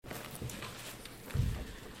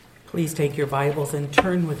Please take your Bibles and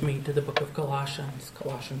turn with me to the book of Colossians,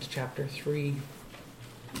 Colossians chapter 3.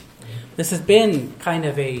 This has been kind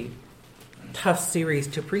of a tough series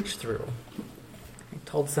to preach through. I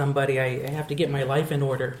told somebody I have to get my life in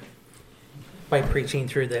order by preaching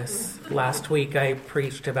through this. Last week I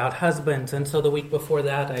preached about husbands, and so the week before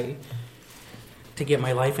that, to get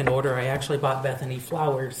my life in order, I actually bought Bethany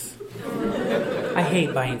flowers. I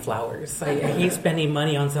hate buying flowers. I hate spending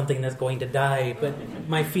money on something that's going to die, but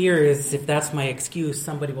my fear is if that's my excuse,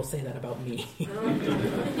 somebody will say that about me.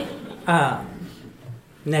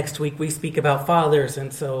 Next week we speak about fathers,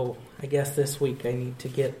 and so I guess this week I need to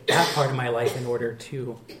get that part of my life in order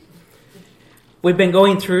too. We've been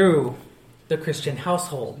going through the Christian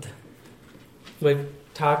household. We've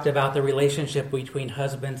talked about the relationship between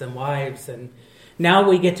husbands and wives, and now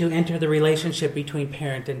we get to enter the relationship between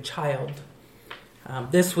parent and child.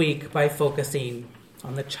 This week by focusing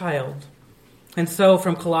on the child. And so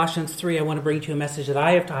from Colossians 3, I want to bring to you a message that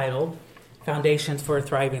I have titled, Foundations for a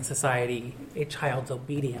Thriving Society, a Child's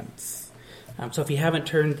Obedience. So if you haven't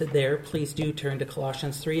turned there, please do turn to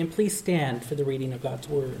Colossians 3, and please stand for the reading of God's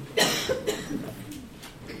Word.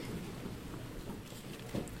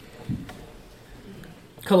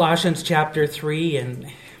 Colossians chapter 3,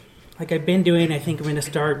 and like I've been doing, I think I'm going to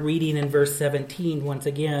start reading in verse 17 once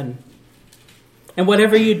again. And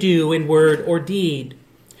whatever you do in word or deed,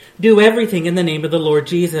 do everything in the name of the Lord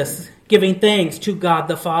Jesus, giving thanks to God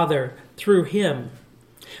the Father through him.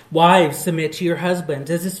 Wives, submit to your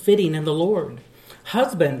husbands as is fitting in the Lord.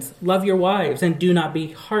 Husbands, love your wives and do not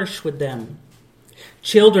be harsh with them.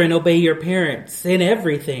 Children, obey your parents in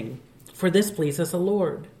everything, for this pleases the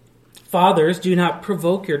Lord. Fathers, do not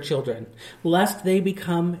provoke your children, lest they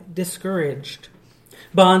become discouraged.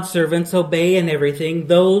 Bondservants, obey in everything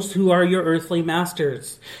those who are your earthly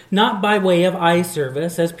masters, not by way of eye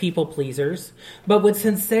service as people pleasers, but with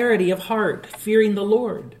sincerity of heart, fearing the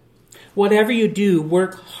Lord. Whatever you do,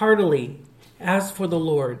 work heartily as for the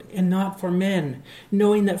Lord and not for men,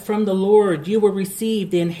 knowing that from the Lord you will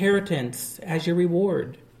receive the inheritance as your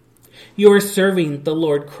reward. You are serving the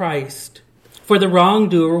Lord Christ. For the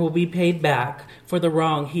wrongdoer will be paid back for the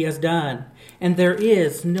wrong he has done, and there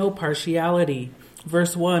is no partiality.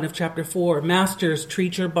 Verse 1 of chapter 4, Masters,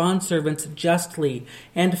 treat your bondservants justly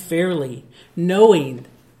and fairly, knowing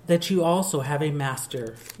that you also have a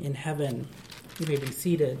master in heaven. You may be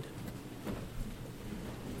seated.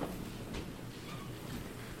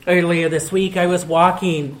 Earlier this week, I was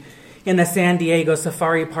walking in the San Diego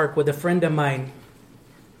Safari Park with a friend of mine,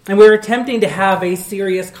 and we were attempting to have a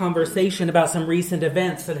serious conversation about some recent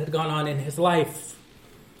events that had gone on in his life.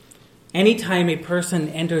 Anytime a person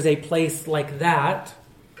enters a place like that,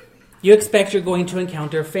 you expect you're going to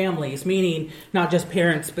encounter families, meaning not just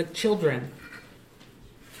parents, but children.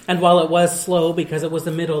 And while it was slow because it was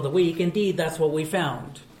the middle of the week, indeed, that's what we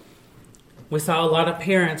found. We saw a lot of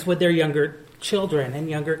parents with their younger children and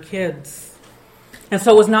younger kids. And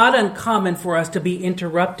so it was not uncommon for us to be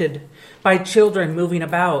interrupted by children moving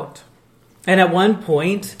about. And at one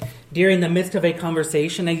point, during the midst of a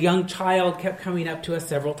conversation, a young child kept coming up to us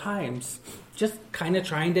several times, just kind of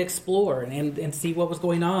trying to explore and see what was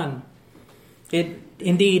going on. It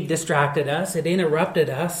indeed distracted us. It interrupted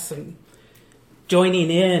us. And joining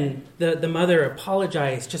in, the mother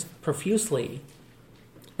apologized just profusely.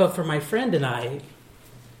 But for my friend and I,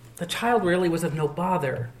 the child really was of no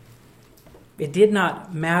bother. It did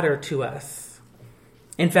not matter to us.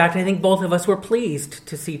 In fact, I think both of us were pleased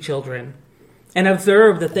to see children and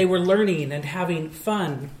observed that they were learning and having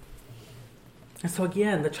fun. And so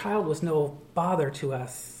again, the child was no bother to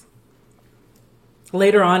us.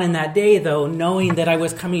 Later on in that day, though, knowing that I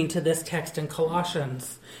was coming to this text in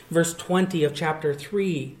Colossians, verse 20 of chapter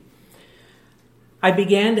 3, I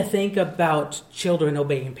began to think about children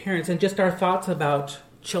obeying parents and just our thoughts about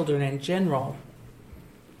children in general.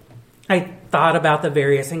 I thought about the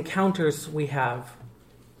various encounters we have.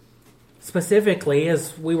 Specifically,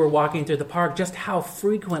 as we were walking through the park, just how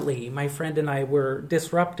frequently my friend and I were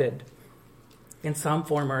disrupted in some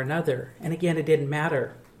form or another. And again, it didn't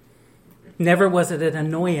matter. Never was it an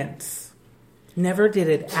annoyance. Never did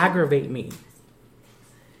it aggravate me.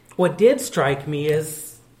 What did strike me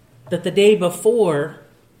is that the day before,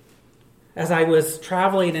 as I was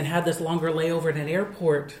traveling and had this longer layover at an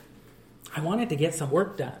airport, I wanted to get some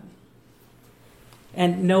work done.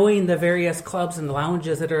 And knowing the various clubs and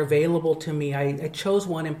lounges that are available to me, I chose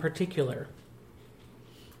one in particular.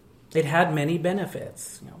 It had many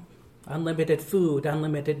benefits, unlimited food,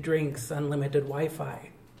 unlimited drinks, unlimited Wi-Fi.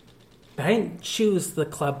 But I didn't choose the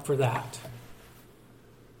club for that.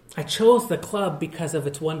 I chose the club because of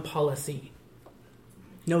its one policy: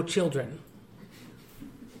 no children.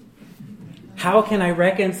 How can I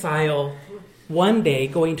reconcile one day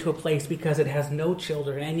going to a place because it has no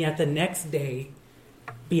children, and yet the next day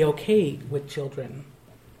be okay with children?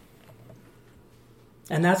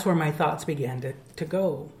 And that's where my thoughts began to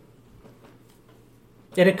go.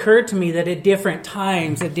 It occurred to me that at different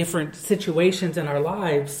times, at different situations in our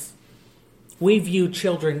lives, we view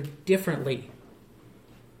children differently.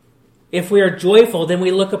 If we are joyful, then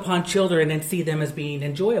we look upon children and see them as being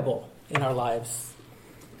enjoyable in our lives.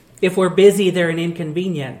 If we're busy, they're an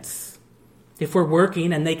inconvenience. If we're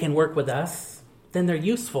working and they can work with us, then they're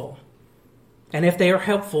useful. And if they are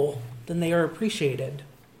helpful, then they are appreciated.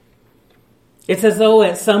 It's as though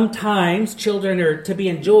at some times children are to be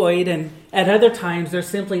enjoyed, and at other times they're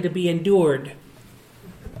simply to be endured.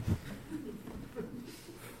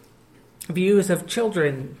 Views of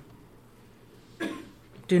children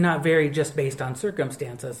do not vary just based on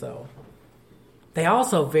circumstances, though. They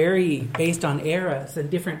also vary based on eras and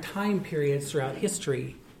different time periods throughout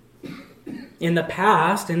history. In the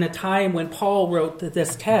past, in the time when Paul wrote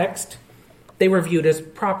this text, they were viewed as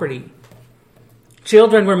property.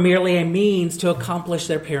 Children were merely a means to accomplish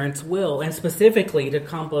their parents' will, and specifically to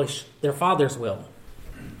accomplish their father's will.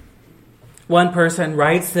 One person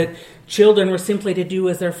writes that children were simply to do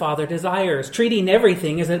as their father desires, treating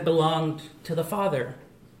everything as it belonged to the father.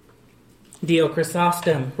 Dio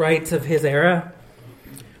Chrysostom writes of his era,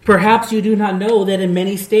 "Perhaps you do not know that in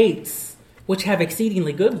many states, which have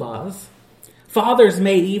exceedingly good laws, fathers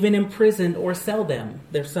may even imprison or sell them,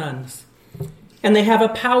 their sons. And they have a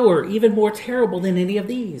power even more terrible than any of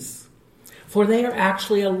these. For they are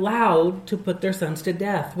actually allowed to put their sons to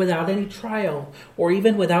death without any trial or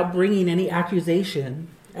even without bringing any accusation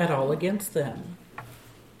at all against them."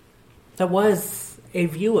 That was a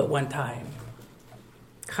view at one time,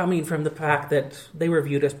 coming from the fact that they were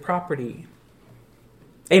viewed as property.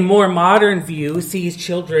 A more modern view sees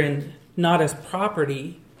children not as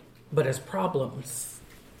property, but as problems.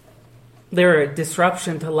 They're a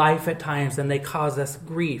disruption to life at times, and they cause us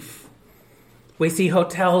grief. We see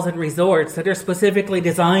hotels and resorts that are specifically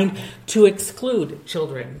designed to exclude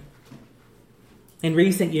children. In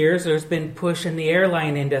recent years, there's been push in the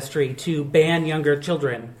airline industry to ban younger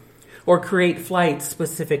children, or create flights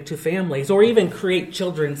specific to families, or even create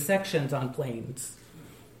children's sections on planes.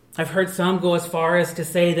 I've heard some go as far as to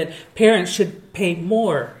say that parents should pay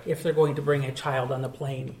more if they're going to bring a child on the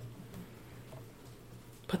plane.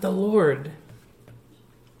 But the Lord,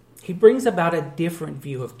 He brings about a different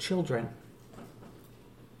view of children.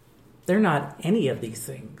 They're not any of these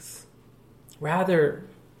things. Rather,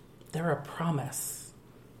 they're a promise.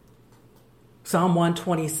 Psalm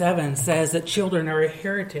 127 says that children are a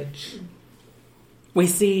heritage. We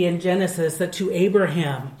see in Genesis that to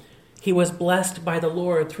Abraham, he was blessed by the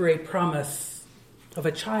Lord through a promise of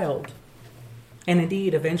a child. And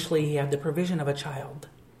indeed, eventually he had the provision of a child.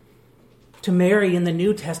 To Mary in the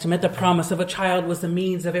New Testament, the promise of a child was the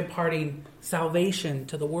means of imparting salvation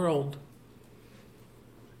to the world.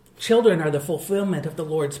 Children are the fulfillment of the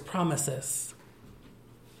Lord's promises.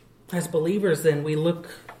 As believers, then, we look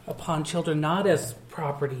upon children not as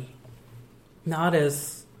property, not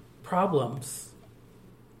as problems,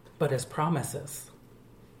 but as promises.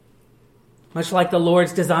 Much like the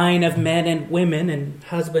Lord's design of men and women and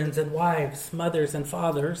husbands and wives, mothers and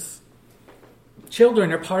fathers,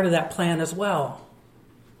 children are part of that plan as well.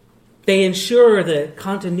 They ensure the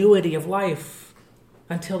continuity of life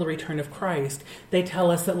until the return of Christ. They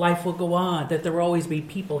tell us that life will go on, that there will always be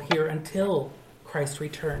people here until Christ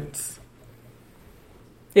returns.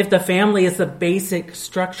 If the family is the basic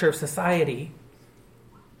structure of society,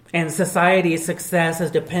 and society's success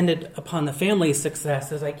is dependent upon the family's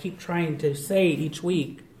success, as I keep trying to say each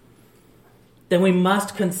week, then we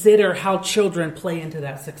must consider how children play into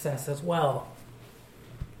that success as well.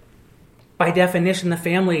 By definition, the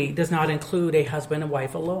family does not include a husband and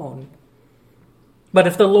wife alone. But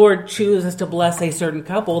if the Lord chooses to bless a certain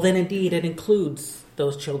couple, then indeed it includes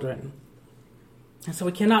those children. And so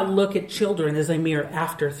we cannot look at children as a mere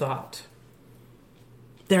afterthought.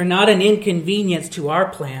 They're not an inconvenience to our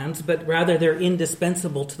plans, but rather they're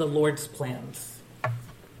indispensable to the Lord's plans.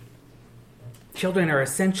 Children are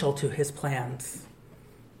essential to His plans.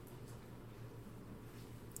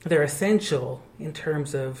 They're essential in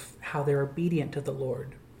terms of how they're obedient to the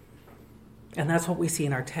Lord. And that's what we see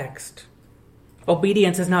in our text.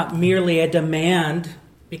 Obedience is not merely a demand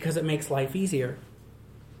because it makes life easier.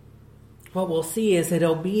 What we'll see is that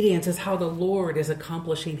obedience is how the Lord is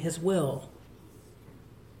accomplishing His will.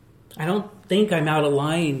 I don't think I'm out of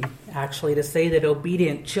line, actually, to say that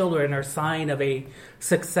obedient children are a sign of a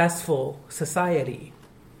successful society.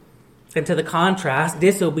 And to the contrast,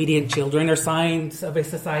 disobedient children are signs of a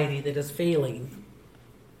society that is failing.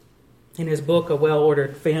 In his book, A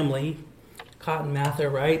Well-Ordered Family, Cotton Mather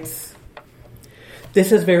writes,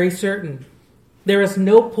 "This is very certain. There is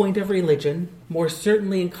no point of religion more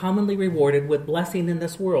certainly and commonly rewarded with blessing in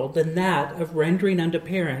this world than that of rendering unto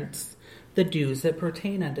parents the dues that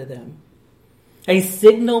pertain unto them. A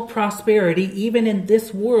signal prosperity, even in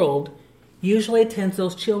this world, usually attends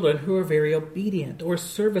those children who are very obedient or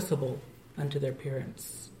serviceable unto their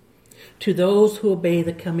parents. To those who obey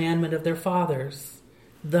the commandment of their fathers,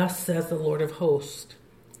 thus says the Lord of hosts,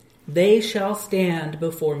 they shall stand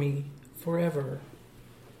before me forever."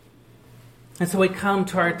 And so we come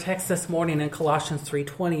to our text this morning in Colossians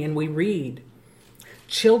 3:20, and we read,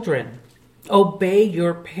 "Children, obey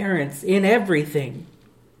your parents in everything,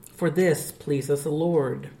 for this pleases the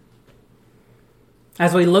Lord."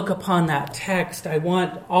 As we look upon that text, I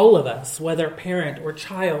want all of us, whether parent or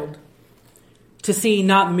child, to see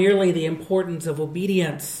not merely the importance of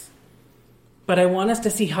obedience, but I want us to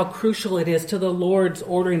see how crucial it is to the Lord's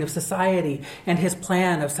ordering of society and his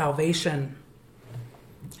plan of salvation.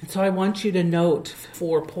 And so I want you to note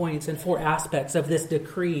 4 points and 4 aspects of this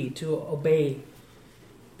decree to obey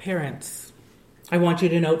parents. I want you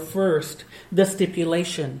to note first the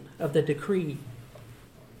stipulation of the decree.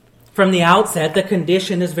 From the outset, the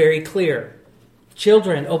condition is very clear.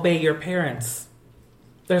 Children, obey your parents.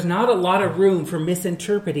 There's not a lot of room for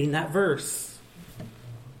misinterpreting that verse.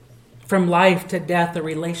 From life to death, the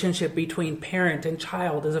relationship between parent and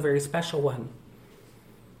child is a very special one.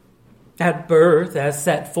 At birth, as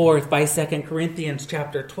set forth by 2 Corinthians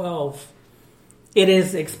chapter 12, it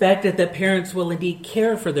is expected that parents will indeed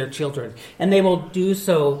care for their children, and they will do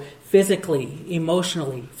so physically,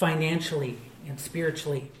 emotionally, financially, and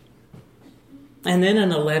spiritually. And then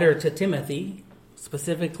in a letter to Timothy,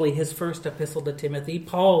 specifically his first epistle to Timothy,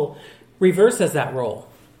 Paul reverses that role.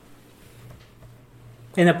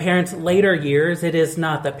 In a parent's later years, it is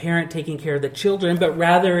not the parent taking care of the children, but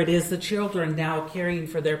rather it is the children now caring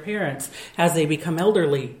for their parents as they become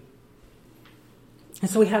elderly. And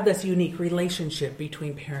so we have this unique relationship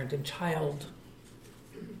between parent and child.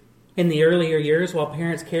 In the earlier years, while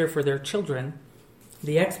parents care for their children,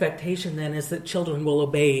 the expectation then is that children will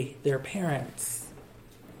obey their parents.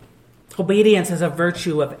 Obedience is a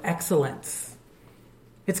virtue of excellence.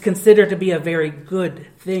 It's considered to be a very good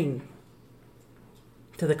thing.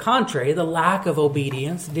 To the contrary, the lack of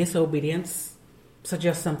obedience, disobedience,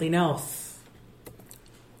 suggests something else.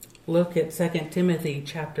 Look at 2 Timothy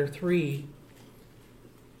chapter 3.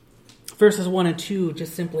 Verses 1 and 2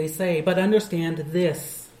 just simply say, "But understand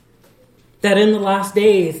this, that in the last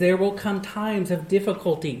days there will come times of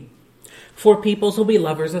difficulty. For peoples will be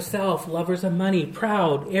lovers of self, lovers of money,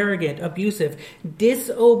 proud, arrogant, abusive,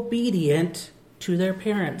 disobedient to their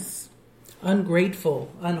parents,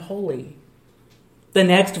 ungrateful, unholy." The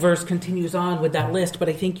next verse continues on with that list, but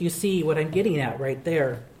I think you see what I'm getting at right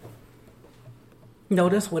there.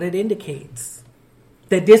 Notice what it indicates.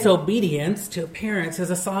 That disobedience to parents is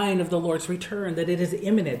a sign of the Lord's return, that it is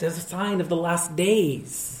imminent, as a sign of the last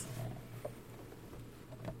days.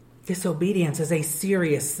 Disobedience is a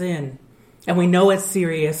serious sin, and we know it's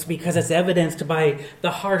serious because it's evidenced by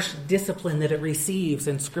the harsh discipline that it receives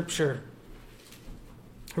in Scripture.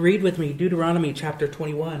 Read with me Deuteronomy chapter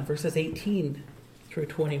 21, verses 18 through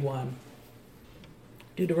 21.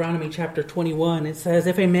 Deuteronomy chapter 21, it says,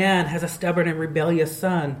 "If a man has a stubborn and rebellious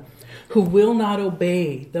son who will not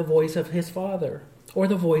obey the voice of his father or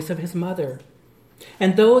the voice of his mother,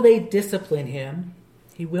 and though they discipline him,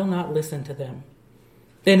 he will not listen to them,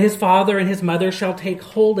 then his father and his mother shall take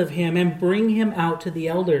hold of him and bring him out to the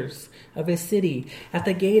elders of his city at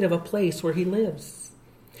the gate of a place where he lives.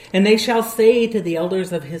 And they shall say to the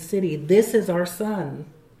elders of his city, 'This is our son.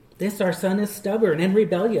 This our son is stubborn and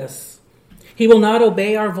rebellious. He will not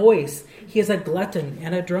obey our voice. He is a glutton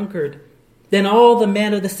and a drunkard.' Then all the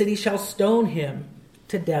men of the city shall stone him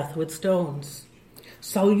to death with stones.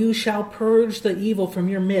 So you shall purge the evil from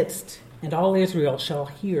your midst, and all Israel shall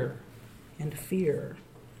hear and fear."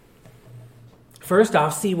 First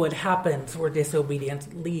off, see what happens where disobedience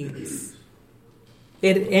leads.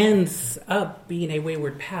 It ends up being a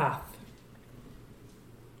wayward path.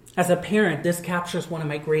 As a parent, this captures one of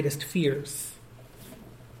my greatest fears.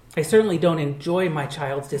 I certainly don't enjoy my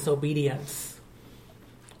child's disobedience,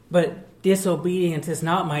 but disobedience is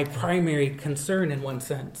not my primary concern in one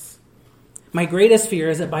sense. My greatest fear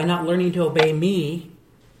is that by not learning to obey me,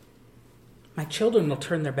 my children will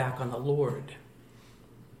turn their back on the Lord.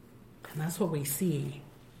 And that's what we see.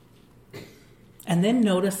 And then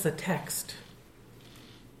notice the text.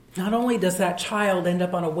 Not only does that child end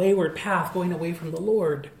up on a wayward path going away from the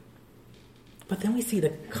Lord, But then we see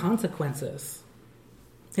the consequences.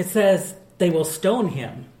 It says they will stone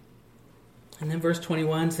him. And then verse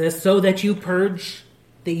 21 says, so that you purge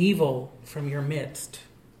the evil from your midst.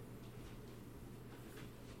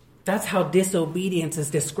 That's how disobedience is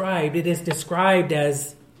described. It is described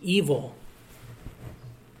as evil.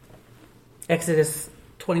 Exodus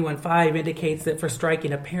 21:5 indicates that for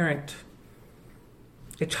striking a parent,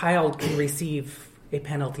 a child can receive a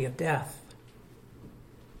penalty of death.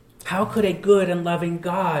 How could a good and loving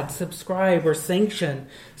God subscribe or sanction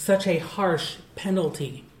such a harsh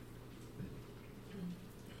penalty?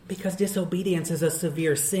 Because disobedience is a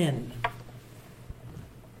severe sin.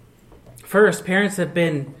 First, parents have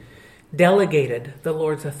been delegated the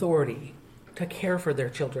Lord's authority to care for their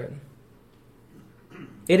children.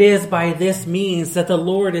 It is by this means that the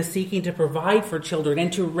Lord is seeking to provide for children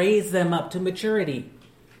and to raise them up to maturity.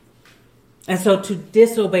 And so to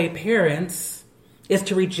disobey parents is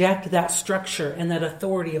to reject that structure and that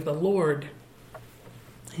authority of the Lord.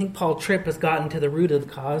 I think Paul Tripp has gotten to the root of the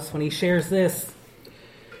cause when he shares this.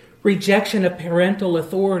 Rejection of parental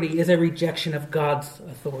authority is a rejection of God's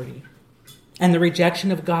authority. And the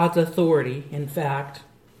rejection of God's authority, in fact,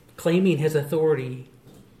 claiming his authority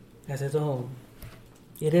as his own,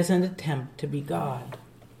 it is an attempt to be God.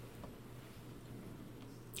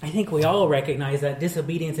 I think we all recognize that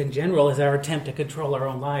disobedience in general is our attempt to control our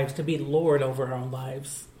own lives, to be Lord over our own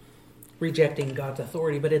lives, rejecting God's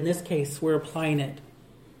authority. But in this case, we're applying it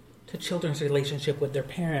to children's relationship with their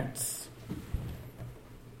parents.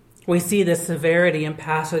 We see this severity in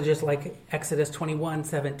passages like Exodus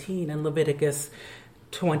 21:17 and Leviticus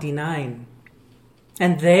 29.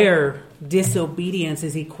 And there, disobedience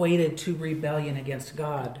is equated to rebellion against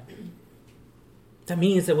God. That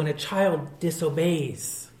means that when a child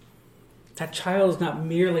disobeys, that child is not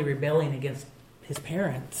merely rebelling against his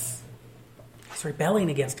parents. He's rebelling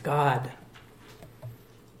against God.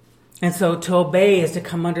 And so to obey is to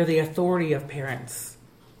come under the authority of parents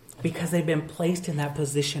because they've been placed in that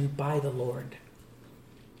position by the Lord.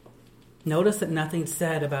 Notice that nothing's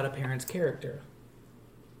said about a parent's character.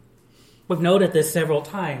 We've noted this several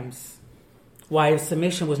times. Wives'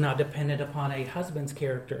 submission was not dependent upon a husband's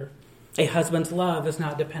character. A husband's love is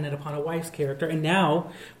not dependent upon a wife's character. And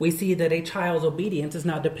now we see that a child's obedience is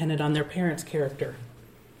not dependent on their parent's character.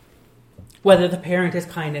 Whether the parent is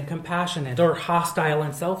kind and compassionate or hostile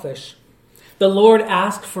and selfish, the Lord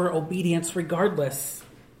asked for obedience regardless.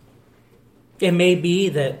 It may be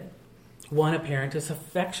that one parent is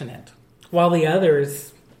affectionate, while the other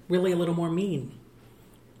is really a little more mean.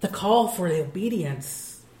 The call for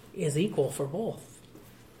obedience is equal for both.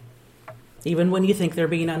 Even when you think they're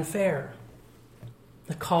being unfair,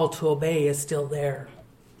 the call to obey is still there.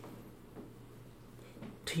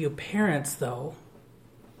 To you parents, though,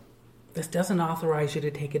 this doesn't authorize you to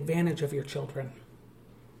take advantage of your children.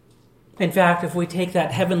 In fact, if we take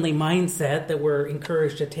that heavenly mindset that we're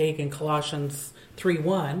encouraged to take in Colossians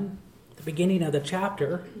 3:1, the beginning of the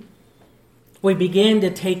chapter, we begin to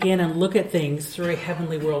take in and look at things through a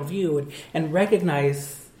heavenly worldview and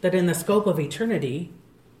recognize that in the scope of eternity,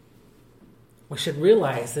 we should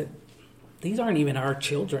realize that these aren't even our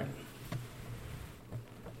children.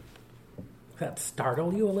 Does that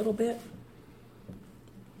startle you a little bit?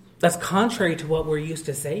 That's contrary to what we're used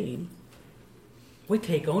to saying. We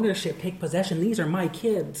take ownership, take possession. These are my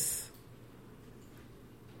kids.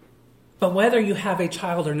 But whether you have a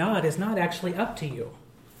child or not is not actually up to you.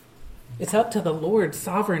 It's up to the Lord's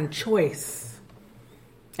sovereign choice.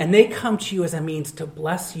 And they come to you as a means to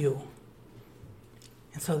bless you.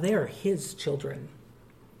 And so they are his children.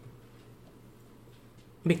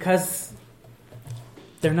 Because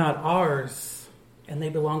they're not ours and they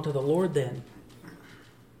belong to the Lord then.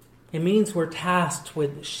 It means we're tasked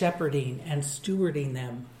with shepherding and stewarding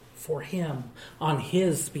them for him on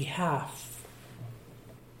his behalf.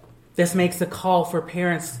 This makes the call for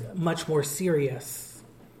parents much more serious.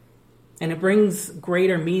 And it brings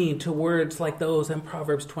greater meaning to words like those in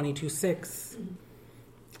Proverbs 22:6.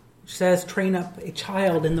 Which says, train up a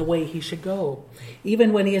child in the way he should go.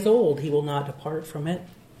 Even when he is old, he will not depart from it.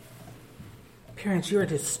 Parents, you are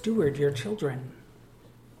to steward your children.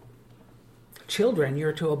 Children,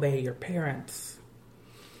 you're to obey your parents.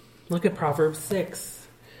 Look at Proverbs 6.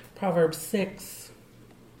 Proverbs 6,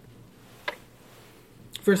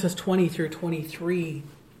 verses 20 through 23.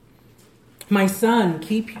 My son,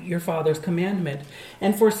 keep your father's commandment,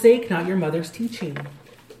 and forsake not your mother's teaching.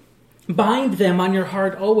 Bind them on your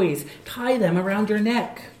heart always. Tie them around your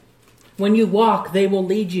neck. When you walk, they will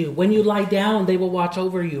lead you. When you lie down, they will watch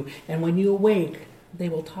over you. And when you awake, they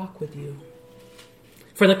will talk with you.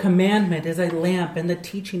 For the commandment is a lamp, and the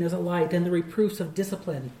teaching is a light, and the reproofs of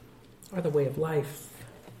discipline are the way of life.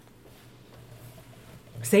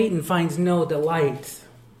 Satan finds no delight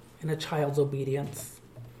in a child's obedience.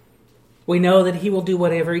 We know that he will do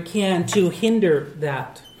whatever he can to hinder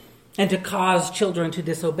that and to cause children to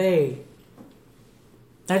disobey.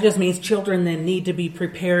 That just means children then need to be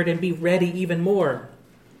prepared and be ready even more,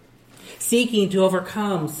 seeking to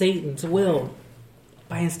overcome Satan's will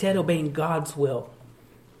by instead obeying God's will,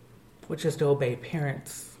 which is to obey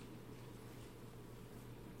parents.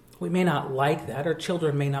 We may not like that, or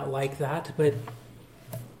children may not like that, but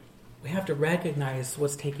we have to recognize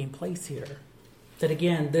what's taking place here. That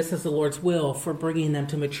again, this is the Lord's will for bringing them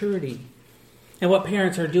to maturity. And what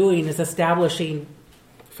parents are doing is establishing,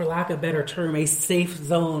 for lack of a better term, a safe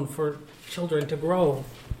zone for children to grow.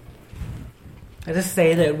 I just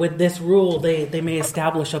say that with this rule, they may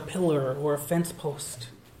establish a pillar or a fence post.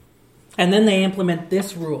 And then they implement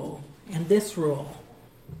this rule and this rule.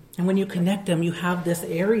 And when you connect them, you have this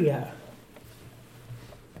area.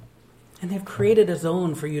 And they've created a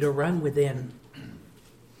zone for you to run within.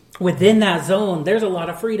 Within that zone, there's a lot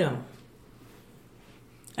of freedom.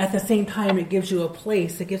 At the same time, it gives you a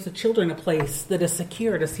place, it gives the children a place that is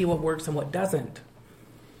secure to see what works and what doesn't.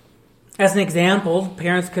 As an example,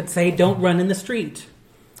 parents could say, don't run in the street.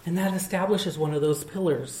 And that establishes one of those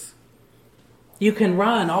pillars. You can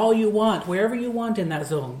run all you want, wherever you want in that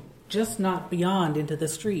zone, just not beyond into the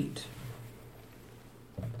street.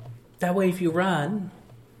 That way, if you run,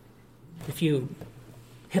 if you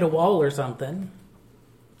hit a wall or something,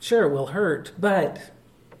 sure, it will hurt, but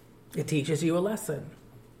it teaches you a lesson.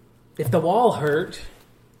 If the wall hurt,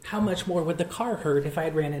 how much more would the car hurt if I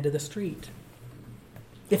had ran into the street?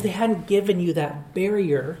 If they hadn't given you that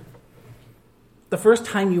barrier, the first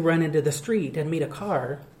time you run into the street and meet a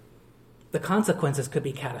car, the consequences could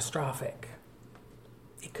be catastrophic.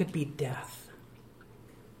 It could be death.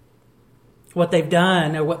 What they've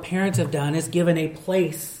done, or what parents have done, is given a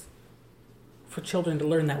place for children to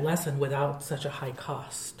learn that lesson without such a high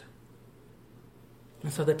cost.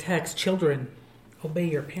 And so the text, children, obey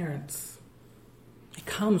your parents. It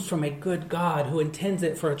comes from a good God who intends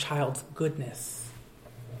it for a child's goodness.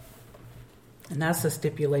 And that's the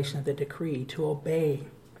stipulation of the decree, to obey.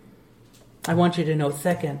 I want you to note,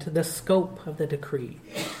 second, the scope of the decree.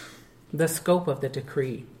 The scope of the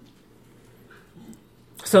decree.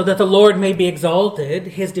 So that the Lord may be exalted,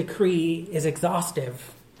 his decree is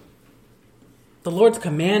exhaustive. The Lord's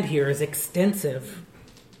command here is extensive.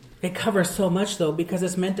 It covers so much, though, because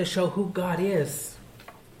it's meant to show who God is.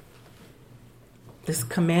 This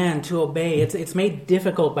command to obey, it's made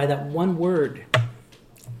difficult by that one word,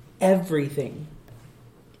 everything.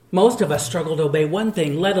 Most of us struggle to obey one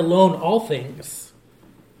thing, let alone all things.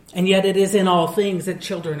 And yet it is in all things that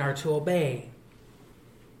children are to obey.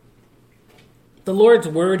 The Lord's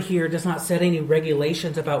word here does not set any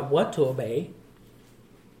regulations about what to obey.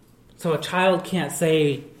 So a child can't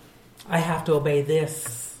say, I have to obey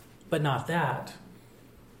this, but not that.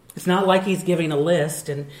 It's not like he's giving a list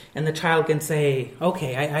and the child can say,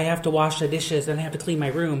 okay, I have to wash the dishes and I have to clean my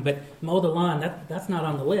room, but mow the lawn, that's not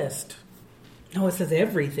on the list. No, it says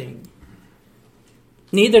everything.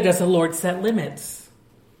 Neither does the Lord set limits.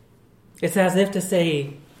 It's as if to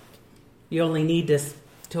say, you only need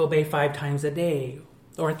to obey 5 times a day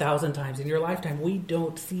or 1,000 times in your lifetime. We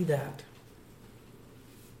don't see that.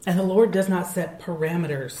 And the Lord does not set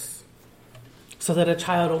parameters so that a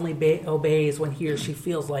child only obeys when he or she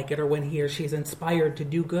feels like it or when he or she is inspired to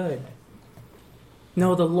do good.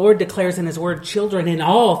 No, the Lord declares in his word, children, in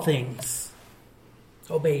all things,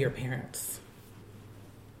 obey your parents.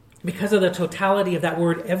 Because of the totality of that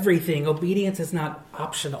word, everything, obedience is not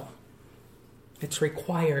optional. It's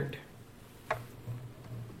required.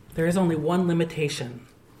 There is only one limitation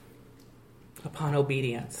upon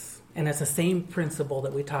obedience. And it's the same principle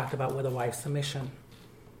that we talked about with a wife's submission.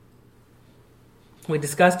 We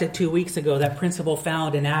discussed it 2 weeks ago, that principle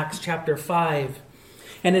found in Acts chapter 5.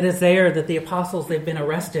 And it is there that the apostles, they've been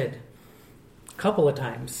arrested a couple of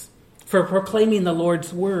times for proclaiming the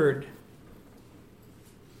Lord's word.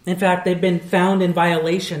 In fact, they've been found in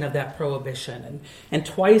violation of that prohibition. And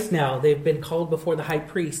twice now they've been called before the high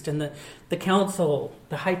priest. And the council,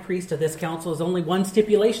 the high priest of this council, has only one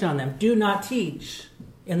stipulation on them. Do not teach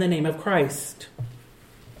in the name of Christ.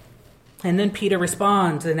 And then Peter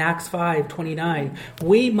responds in Acts 5:29,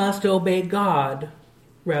 we must obey God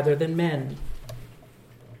rather than men.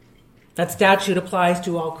 That statute applies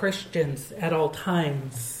to all Christians at all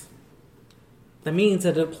times. That means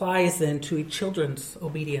that it applies then to children's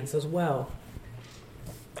obedience as well.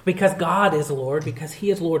 Because God is Lord, because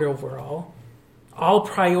he is Lord over all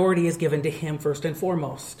priority is given to him first and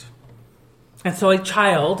foremost. And so a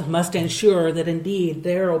child must ensure that indeed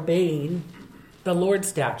they're obeying the Lord's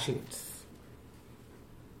statutes.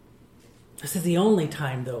 This is the only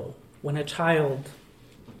time, though, when a child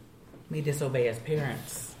may disobey his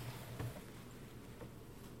parents,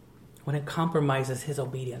 when it compromises his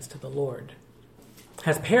obedience to the Lord.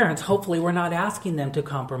 As parents, hopefully we're not asking them to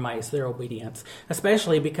compromise their obedience,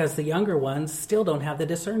 especially because the younger ones still don't have the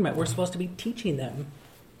discernment. We're supposed to be teaching them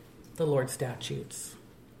the Lord's statutes.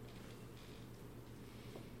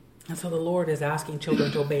 And so the Lord is asking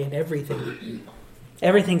children to obey in everything.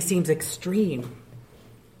 Everything seems extreme.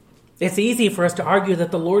 It's easy for us to argue that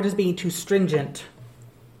the Lord is being too stringent,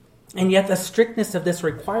 and yet the strictness of this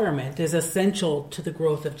requirement is essential to the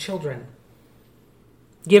growth of children.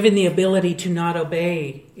 Given the ability to not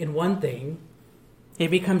obey in one thing, it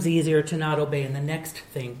becomes easier to not obey in the next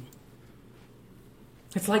thing.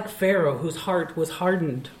 It's like Pharaoh, whose heart was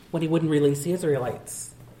hardened when he wouldn't release the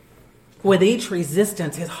Israelites. With each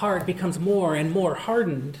resistance, his heart becomes more and more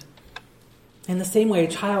hardened. In the same way,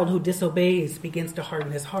 a child who disobeys begins to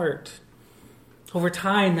harden his heart. Over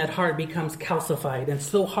time, that heart becomes calcified and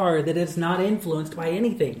so hard that it's not influenced by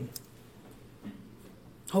anything.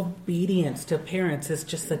 Obedience to parents is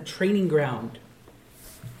just a training ground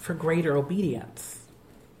for greater obedience.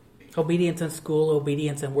 Obedience in school,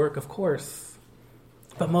 obedience in work, of course.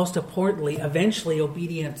 But most importantly, eventually,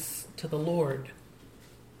 obedience to the Lord.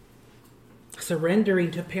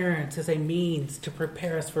 Surrendering to parents is a means to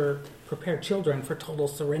prepare children for total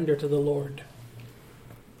surrender to the Lord.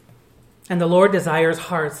 And the Lord desires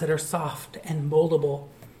hearts that are soft and moldable,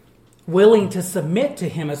 willing to submit to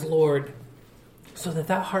Him as Lord, so that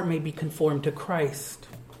that heart may be conformed to Christ.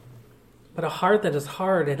 But a heart that is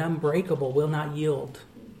hard and unbreakable will not yield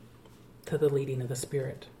to the leading of the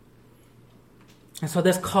Spirit. And so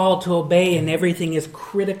this call to obey in everything is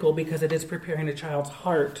critical because it is preparing a child's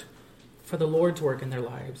heart for the Lord's work in their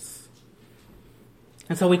lives.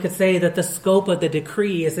 And so we could say that the scope of the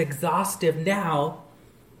decree is exhaustive now,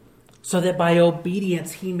 so that by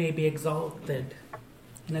obedience he may be exalted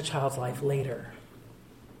in a child's life later.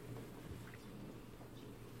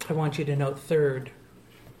 I want you to note third,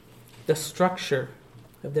 the structure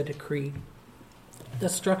of the decree. The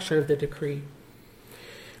structure of the decree.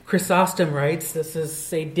 Chrysostom writes, this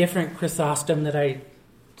is a different Chrysostom that I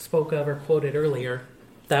spoke of or quoted earlier.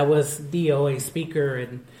 That was Dio, a speaker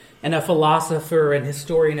and a philosopher and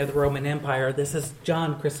historian of the Roman Empire. This is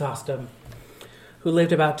John Chrysostom, who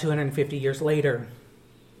lived about 250 years later.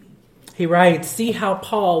 He writes, "See how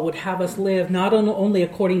Paul would have us live not only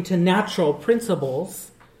according to natural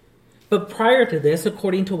principles, but prior to this,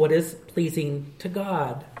 according to what is pleasing to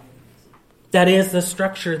God." That is the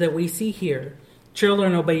structure that we see here.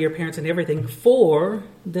 Children, obey your parents in everything, for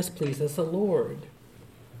this pleases the Lord.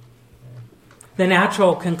 The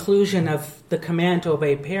natural conclusion of the command to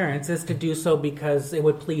obey parents is to do so because it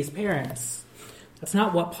would please parents. That's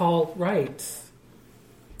not what Paul writes.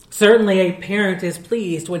 Certainly a parent is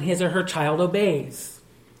pleased when his or her child obeys.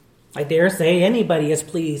 I dare say anybody is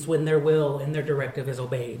pleased when their will and their directive is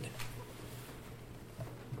obeyed.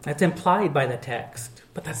 That's implied by the text,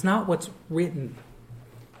 but that's not what's written.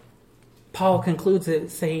 Paul concludes it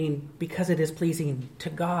saying, because it is pleasing to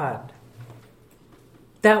God.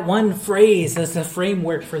 That one phrase is the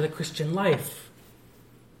framework for the Christian life.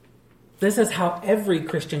 This is how every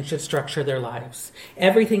Christian should structure their lives.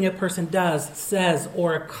 Everything a person does, says,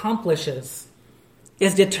 or accomplishes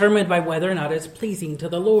is determined by whether or not it's pleasing to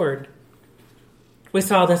the Lord. We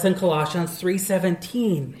saw this in Colossians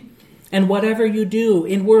 3:17. And whatever you do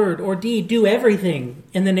in word or deed, do everything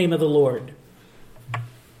in the name of the Lord.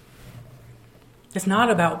 It's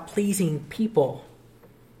not about pleasing people.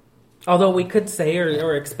 Although we could say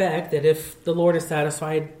or expect that if the Lord is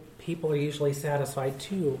satisfied, people are usually satisfied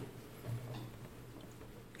too.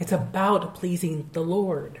 It's about pleasing the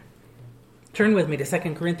Lord. Turn with me to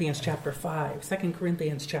 2 Corinthians chapter 5. 2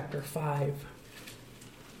 Corinthians chapter 5.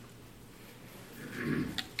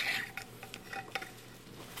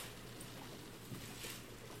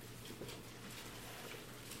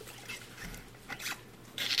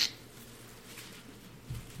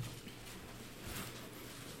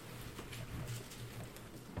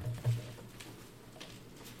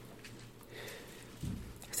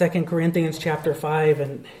 Second Corinthians chapter 5,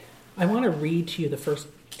 and I want to read to you the first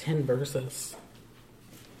 10 verses.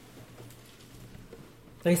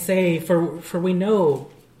 They say, for we know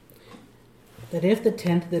that if the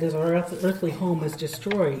tent that is our earthly home is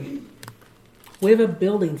destroyed, we have a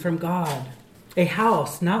building from God, a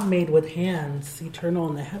house not made with hands, eternal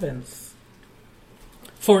in the heavens.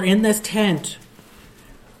 For in this tent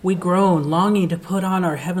we groan, longing to put on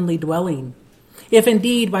our heavenly dwelling. if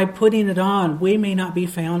indeed by putting it on we may not be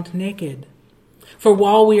found naked. For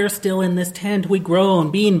while we are still in this tent, we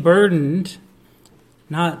groan, being burdened,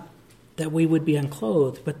 not that we would be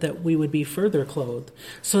unclothed, but that we would be further clothed,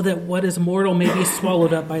 so that what is mortal may be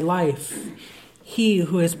swallowed up by life. He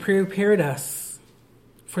who has prepared us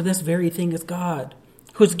for this very thing is God,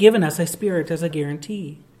 who has given us a spirit as a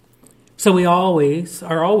guarantee. So we are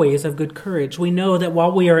always of good courage. We know that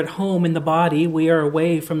while we are at home in the body, we are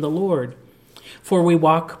away from the Lord. For we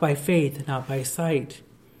walk by faith, not by sight.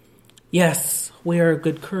 Yes, we are of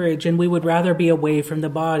good courage, and we would rather be away from the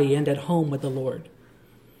body and at home with the Lord.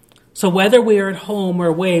 So whether we are at home or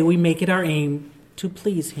away, we make it our aim to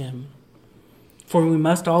please him. For we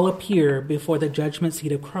must all appear before the judgment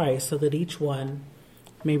seat of Christ, so that each one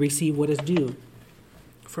may receive what is due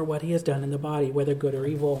for what he has done in the body, whether good or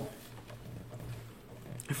evil.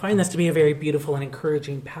 I find this to be a very beautiful and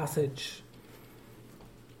encouraging passage.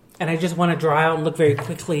 And I just want to draw out and look very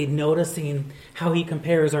quickly, noticing how he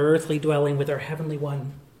compares our earthly dwelling with our heavenly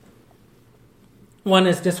one. One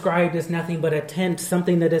is described as nothing but a tent,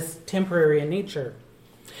 something that is temporary in nature.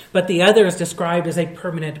 But the other is described as a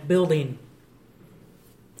permanent building.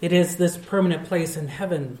 It is this permanent place in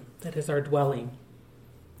heaven that is our dwelling.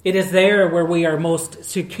 It is there where we are most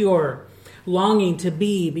secure, longing to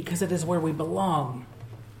be because it is where we belong.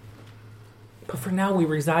 But for now we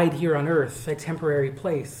reside here on earth, a temporary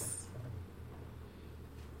place.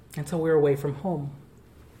 And so we're away from home.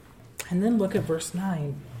 And then look at verse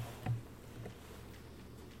 9.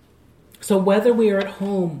 So whether we are at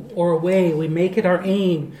home or away, we make it our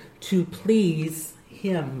aim to please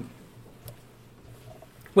him.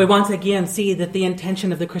 We once again see that the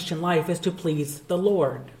intention of the Christian life is to please the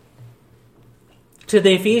Lord. To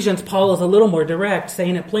the Ephesians, Paul is a little more direct,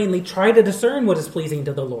 saying it plainly, try to discern what is pleasing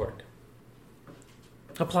to the Lord.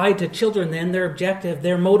 Applied to children, then, their objective,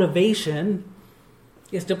 their motivation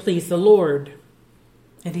is to please the Lord.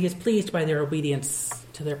 And he is pleased by their obedience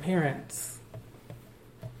to their parents.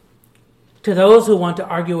 To those who want to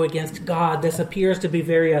argue against God, this appears to be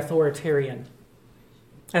very authoritarian.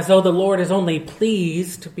 As though the Lord is only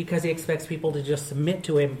pleased because he expects people to just submit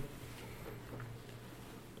to him.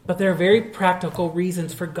 But there are very practical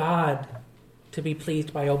reasons for God to be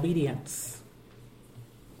pleased by obedience.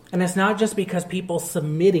 And it's not just because people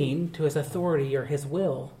submitting to his authority or his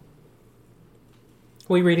will.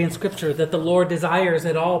 We read in Scripture that the Lord desires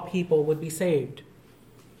that all people would be saved.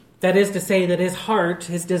 That is to say that his heart,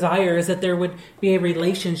 his desire is that there would be a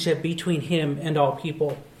relationship between him and all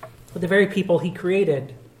people, with the very people he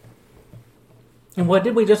created. And what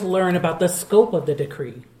did we just learn about the scope of the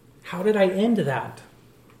decree? How did I end that?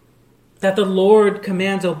 That the Lord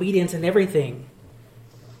commands obedience in everything.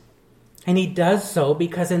 And he does so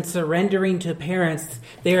because in surrendering to parents,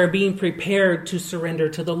 they are being prepared to surrender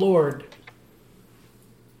to the Lord.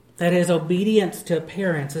 That is, obedience to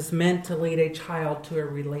parents is meant to lead a child to a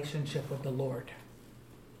relationship with the Lord.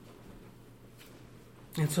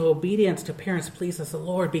 And so obedience to parents pleases the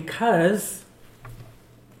Lord because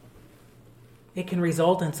it can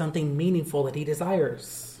result in something meaningful that he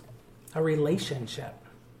desires, a relationship.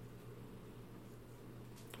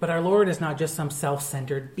 But our Lord is not just some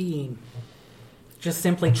self-centered being, just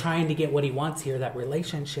simply trying to get what he wants here, that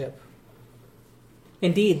relationship.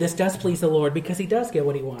 Indeed, this does please the Lord because he does get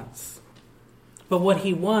what he wants. But what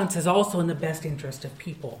he wants is also in the best interest of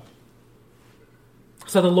people.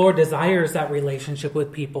 So the Lord desires that relationship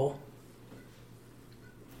with people.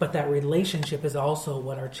 But that relationship is also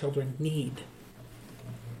what our children need.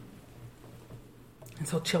 And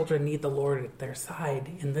so children need the Lord at their side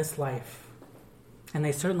in this life. And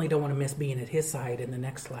they certainly don't want to miss being at his side in the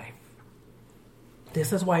next life.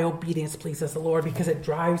 This is why obedience pleases the Lord, because it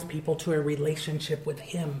drives people to a relationship with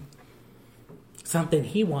him. Something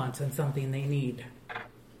he wants and something they need.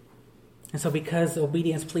 And so because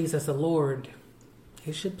obedience pleases the Lord,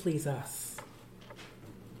 it should please us.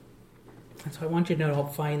 And so I want you to know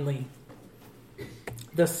finally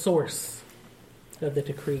the source of the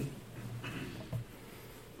decree.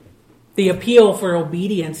 The appeal for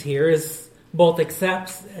obedience here is both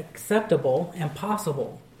acceptable and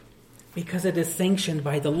possible, because it is sanctioned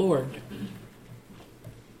by the Lord.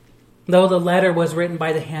 Though the letter was written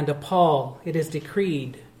by the hand of Paul, it is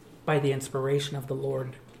decreed by the inspiration of the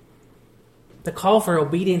Lord. The call for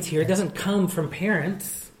obedience here doesn't come from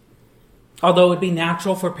parents, although it would be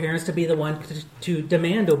natural for parents to be the one to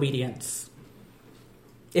demand obedience.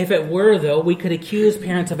 If it were, though, we could accuse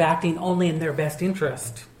parents of acting only in their best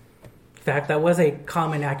interest. In fact, that was a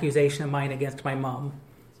common accusation of mine against my mom.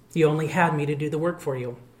 You only had me to do the work for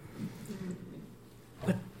you.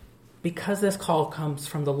 But because this call comes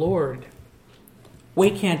from the Lord, We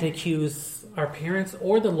can't accuse our parents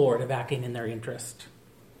or the Lord of acting in their interest.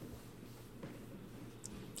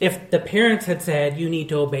 If the parents had said, you need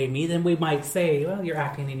to obey me, then we might say, well, you're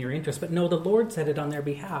acting in your interest. But no, the Lord said it on their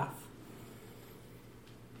behalf.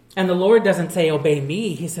 And the Lord doesn't say, obey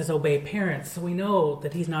me. He says, obey parents. So we know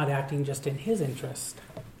that he's not acting just in his interest.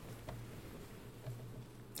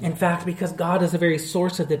 In fact, because God is the very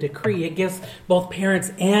source of the decree, it gives both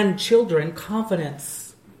parents and children confidence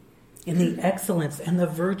in the excellence and the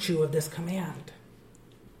virtue of this command.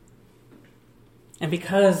 And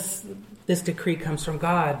because this decree comes from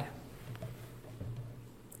God,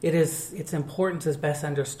 its importance is best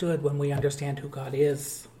understood when we understand who God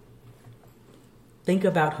is. Think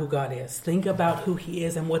about who God is. Think about who he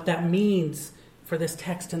is and what that means for this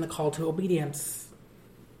text and the call to obedience.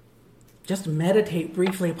 Just meditate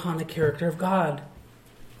briefly upon the character of God.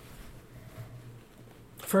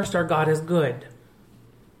 First, our God is good.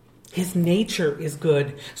 His nature is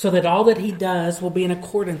good, so that all that he does will be in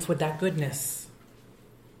accordance with that goodness.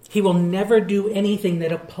 He will never do anything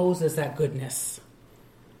that opposes that goodness.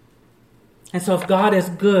 And so if God is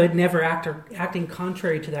good, never acting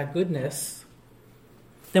contrary to that goodness,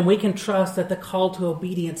 then we can trust that the call to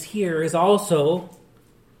obedience here is also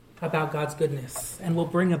about God's goodness and will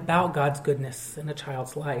bring about God's goodness in a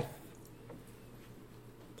child's life.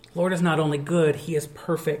 The Lord is not only good, he is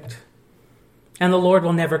perfect. And the Lord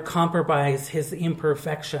will never compromise his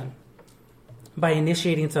imperfection by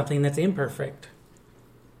initiating something that's imperfect.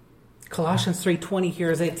 Colossians 3:20 here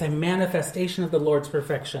is it's a manifestation of the Lord's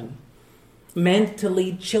perfection, meant to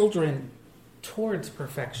lead children towards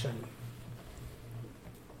perfection.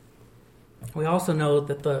 We also know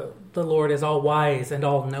that the Lord is all-wise and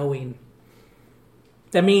all-knowing.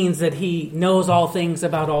 That means that he knows all things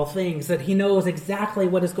about all things, that he knows exactly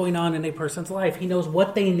what is going on in a person's life. He knows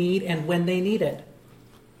what they need and when they need it.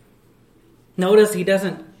 Notice he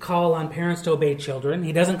doesn't call on parents to obey children.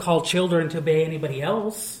 He doesn't call children to obey anybody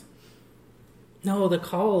else. No, the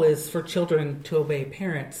call is for children to obey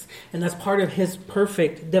parents. And that's part of his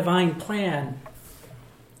perfect divine plan,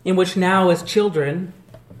 in which now as children,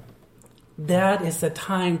 that is the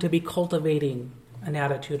time to be cultivating an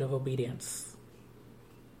attitude of obedience.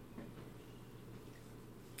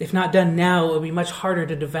 If not done now, it will be much harder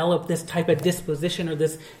to develop this type of disposition or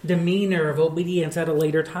this demeanor of obedience at a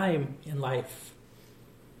later time in life.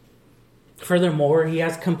 Furthermore, he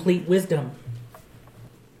has complete wisdom.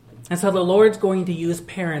 And so the Lord's going to use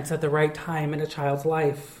parents at the right time in a child's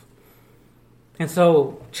life. And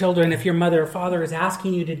so, children, if your mother or father is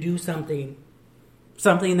asking you to do something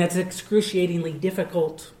that's excruciatingly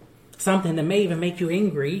difficult, something that may even make you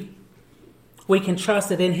angry, we can trust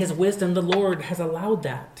that in his wisdom, the Lord has allowed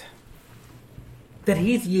that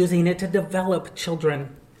he's using it to develop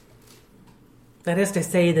children. That is to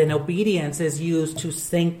say that obedience is used to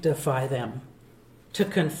sanctify them, to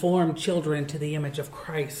conform children to the image of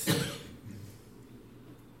Christ.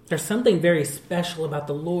 There's something very special about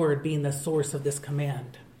the Lord being the source of this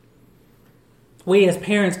command. We as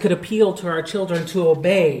parents could appeal to our children to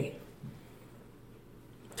obey,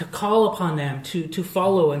 to call upon them to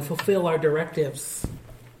follow and fulfill our directives.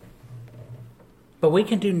 But we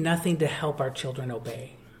can do nothing to help our children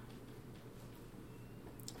obey.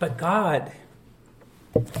 But God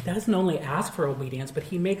doesn't only ask for obedience, but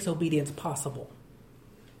he makes obedience possible.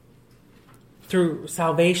 Through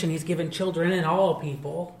salvation, he's given children and all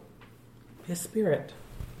people his Spirit.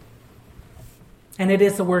 And it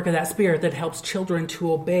is the work of that Spirit that helps children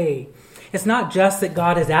to obey. It's not just that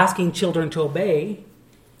God is asking children to obey,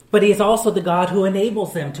 but he is also the God who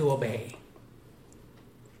enables them to obey.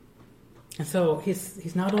 And so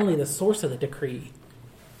he's not only the source of the decree,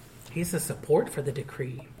 he's the support for the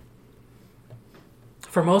decree.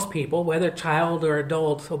 For most people, whether child or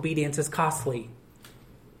adult, obedience is costly.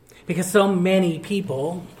 Because so many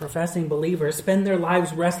people, professing believers, spend their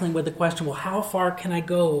lives wrestling with the question, well, how far can I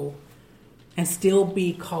go and still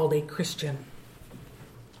be called a Christian?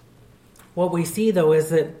 What we see, though, is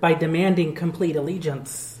that by demanding complete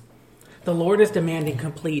allegiance, the Lord is demanding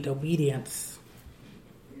complete obedience.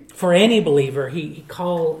 For any believer, his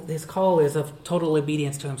call is of total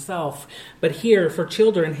obedience to himself. But here, for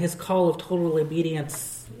children, his call of total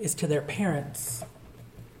obedience is to their parents.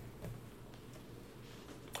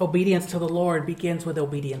 Obedience to the Lord begins with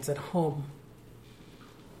obedience at home.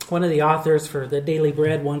 One of the authors for the Daily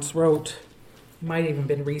Bread once wrote, might have even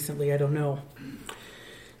been recently, I don't know,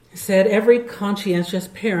 said, every conscientious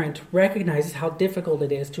parent recognizes how difficult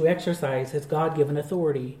it is to exercise his God-given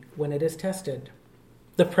authority when it is tested.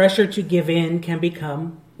 The pressure to give in can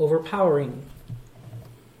become overpowering.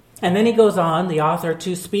 And then he goes on, the author,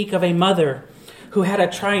 to speak of a mother who had a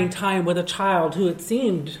trying time with a child who it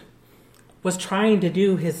seemed was trying to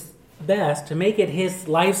do his best to make it his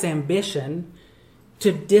life's ambition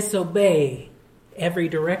to disobey every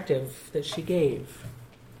directive that she gave.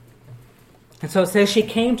 And so it says she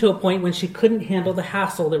came to a point when she couldn't handle the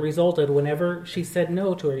hassle that resulted whenever she said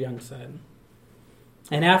no to her young son.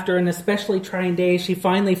 And after an especially trying day, she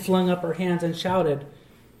finally flung up her hands and shouted,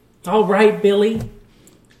 "All right, Billy,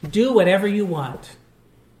 do whatever you want.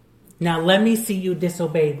 Now let me see you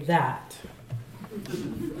disobey that."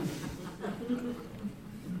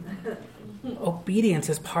 Obedience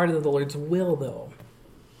is part of the Lord's will, though.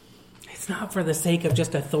 It's not for the sake of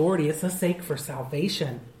just authority. It's the sake for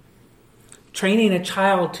salvation. Training a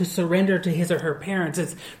child to surrender to his or her parents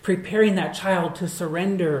is preparing that child to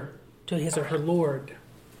surrender to his or her Lord.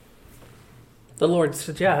 The Lord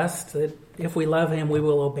suggests that if we love him, we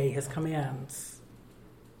will obey his commands.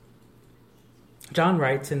 John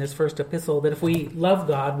writes in his first epistle that if we love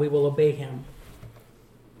God, we will obey him.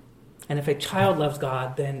 And if a child loves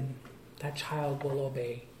God, then that child will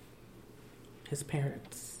obey his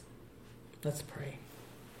parents. Let's pray.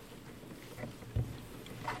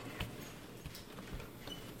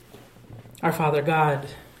 Our Father God,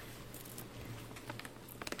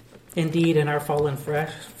 indeed in our fallen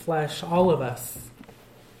flesh, all of us,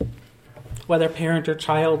 whether parent or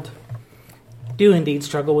child, do indeed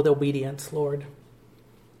struggle with obedience, Lord.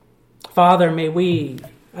 Father, may we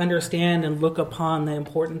understand and look upon the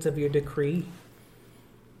importance of your decree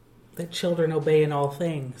that children obey in all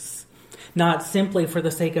things, not simply for the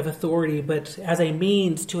sake of authority, but as a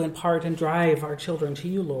means to impart and drive our children to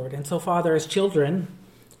you, Lord. And so, Father, as children,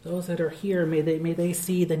 those that are here, may they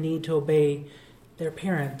see the need to obey their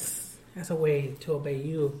parents as a way to obey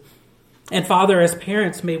you. And Father, as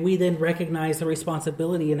parents, may we then recognize the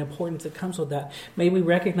responsibility and importance that comes with that. May we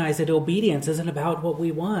recognize that obedience isn't about what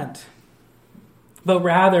we want, but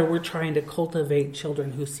rather we're trying to cultivate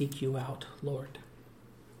children who seek you out, Lord.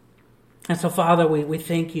 And so, Father, we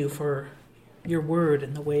thank you for your word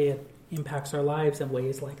and the way it impacts our lives in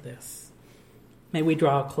ways like this. May we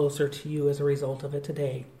draw closer to you as a result of it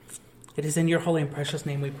today. It is in your holy and precious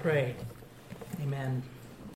name we pray. Amen.